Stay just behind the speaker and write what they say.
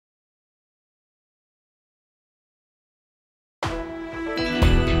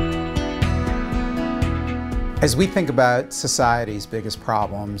As we think about society's biggest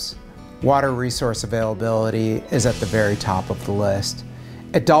problems, water resource availability is at the very top of the list.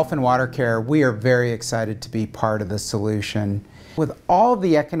 At Dolphin WaterCare, we are very excited to be part of the solution. With all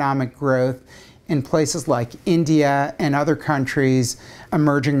the economic growth in places like India and other countries,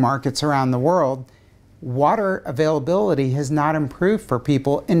 emerging markets around the world, water availability has not improved for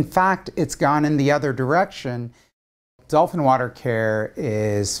people. In fact, it's gone in the other direction. Dolphin WaterCare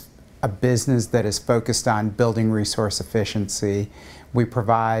is a business that is focused on building resource efficiency. We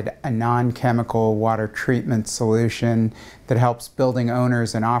provide a non-chemical water treatment solution that helps building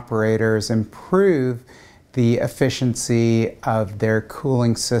owners and operators improve the efficiency of their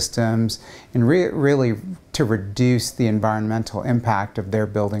cooling systems and really to reduce the environmental impact of their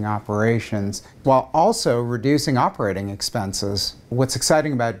building operations while also reducing operating expenses. What's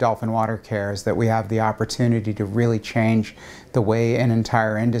exciting about Dolphin WaterCare is that we have the opportunity to really change the way an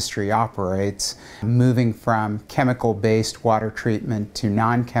entire industry operates, moving from chemical-based water treatment to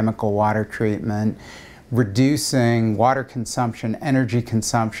non-chemical water treatment, reducing water consumption, energy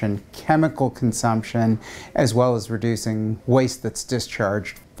consumption, chemical consumption, as well as reducing waste that's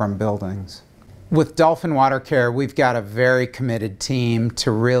discharged from buildings. With Dolphin WaterCare, we've got a very committed team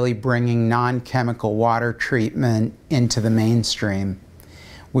to really bringing non-chemical water treatment into the mainstream.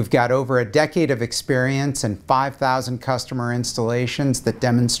 We've got over a decade of experience and 5,000 customer installations that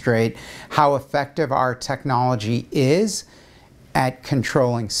demonstrate how effective our technology is at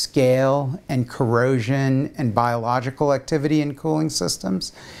controlling scale and corrosion and biological activity in cooling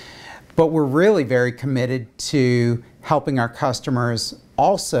systems. But we're really very committed to helping our customers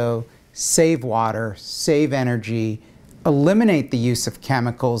also save water, save energy, eliminate the use of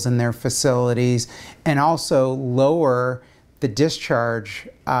chemicals in their facilities, and also lower the discharge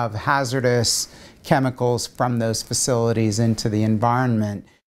of hazardous chemicals from those facilities into the environment.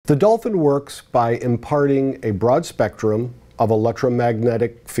 The Dolphin works by imparting a broad spectrum of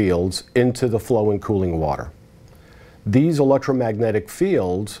electromagnetic fields into the flowing cooling water. These electromagnetic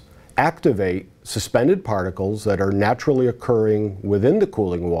fields activate suspended particles that are naturally occurring within the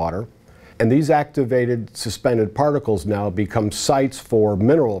cooling water, and these activated suspended particles now become sites for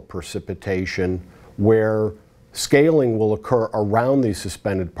mineral precipitation where scaling will occur around these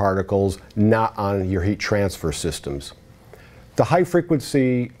suspended particles, not on your heat transfer systems. The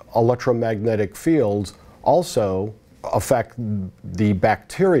high-frequency electromagnetic fields also affect the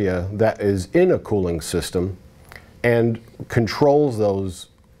bacteria that is in a cooling system and controls those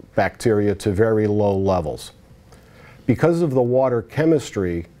bacteria to very low levels. Because of the water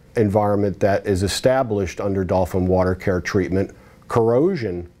chemistry environment that is established under Dolphin WaterCare treatment,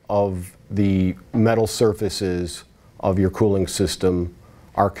 corrosion of the metal surfaces of your cooling system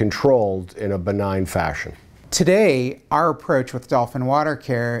are controlled in a benign fashion. Today, our approach with Dolphin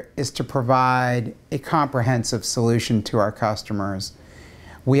WaterCare is to provide a comprehensive solution to our customers.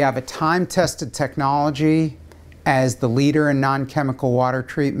 We have a time-tested technology as the leader in non-chemical water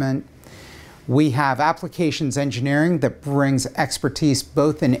treatment. We have applications engineering that brings expertise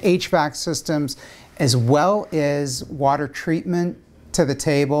both in HVAC systems as well as water treatment to the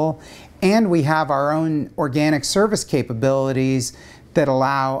table. And we have our own organic service capabilities that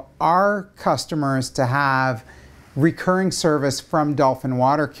allow our customers to have recurring service from Dolphin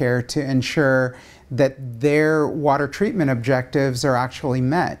WaterCare to ensure that their water treatment objectives are actually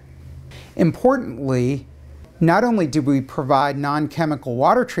met. Importantly, not only do we provide non-chemical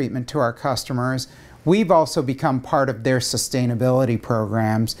water treatment to our customers, we've also become part of their sustainability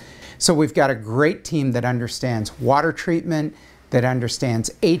programs. So we've got a great team that understands water treatment, that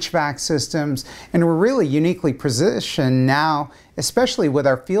understands HVAC systems, and we're really uniquely positioned now, especially with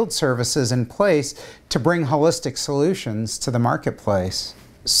our field services in place, to bring holistic solutions to the marketplace.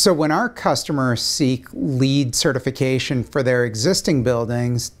 So when our customers seek LEED certification for their existing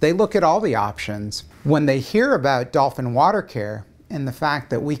buildings, they look at all the options. When they hear about Dolphin WaterCare and the fact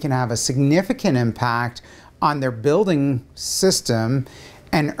that we can have a significant impact on their building system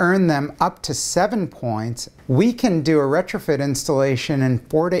and earn them up to 7 points, we can do a retrofit installation in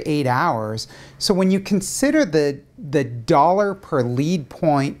 4 to 8 hours. So when you consider the dollar per LEED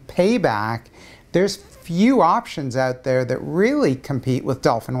point payback, there's few options out there that really compete with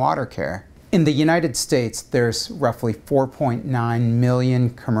Dolphin WaterCare. In the United States, there's roughly 4.9 million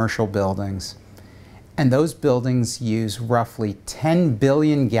commercial buildings. And those buildings use roughly 10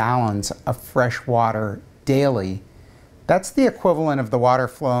 billion gallons of fresh water daily. That's the equivalent of the water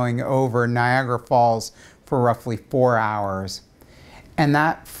flowing over Niagara Falls for roughly 4 hours. And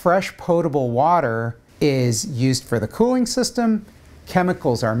that fresh potable water is used for the cooling system.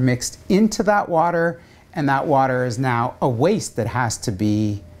 Chemicals are mixed into that water, and that water is now a waste that has to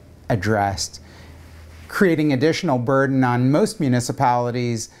be addressed. creating additional burden on most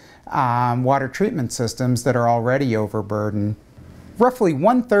municipalities' water treatment systems that are already overburdened. Roughly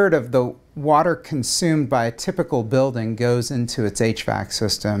 1/3 of the water consumed by a typical building goes into its HVAC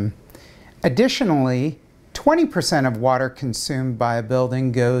system. Additionally, 20% of water consumed by a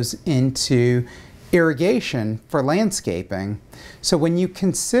building goes into irrigation for landscaping. So when you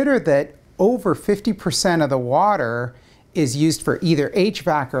consider that over 50% of the water is used for either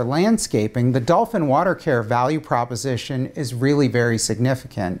HVAC or landscaping, the Dolphin WaterCare value proposition is really very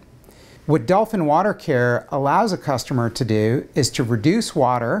significant. What Dolphin WaterCare allows a customer to do is to reduce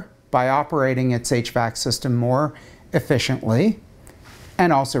water by operating its HVAC system more efficiently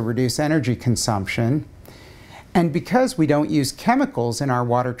and also reduce energy consumption. And because we don't use chemicals in our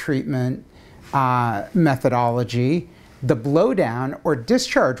water treatment methodology, the blowdown or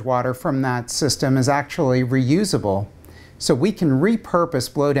discharge water from that system is actually reusable. So we can repurpose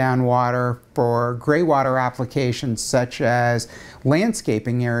blowdown water for gray water applications such as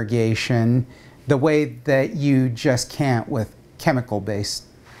landscaping irrigation the way that you just can't with chemical-based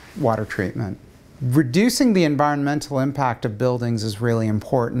water treatment. Reducing the environmental impact of buildings is really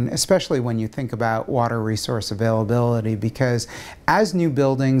important, especially when you think about water resource availability, because as new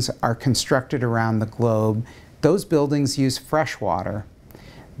buildings are constructed around the globe, those buildings use fresh water.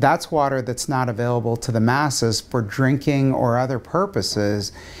 That's water that's not available to the masses for drinking or other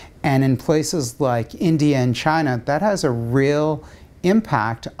purposes. And in places like India and China, that has a real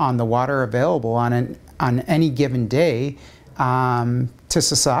impact on the water available on any given day to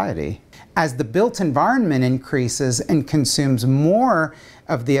society. As the built environment increases and consumes more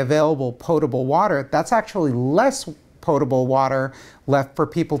of the available potable water, that's actually less potable water left for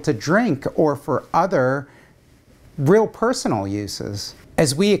people to drink or for other real personal uses.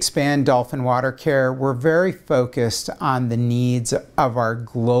 As we expand Dolphin WaterCare, we're very focused on the needs of our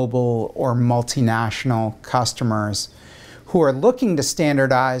global or multinational customers who are looking to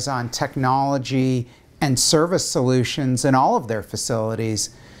standardize on technology and service solutions in all of their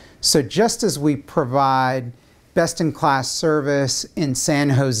facilities. So just as we provide best-in-class service in San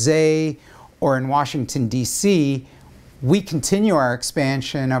Jose or in Washington, D.C., we continue our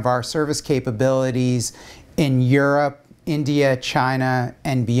expansion of our service capabilities in Europe, India, China,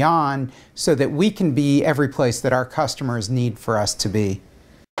 and beyond, so that we can be every place that our customers need for us to be.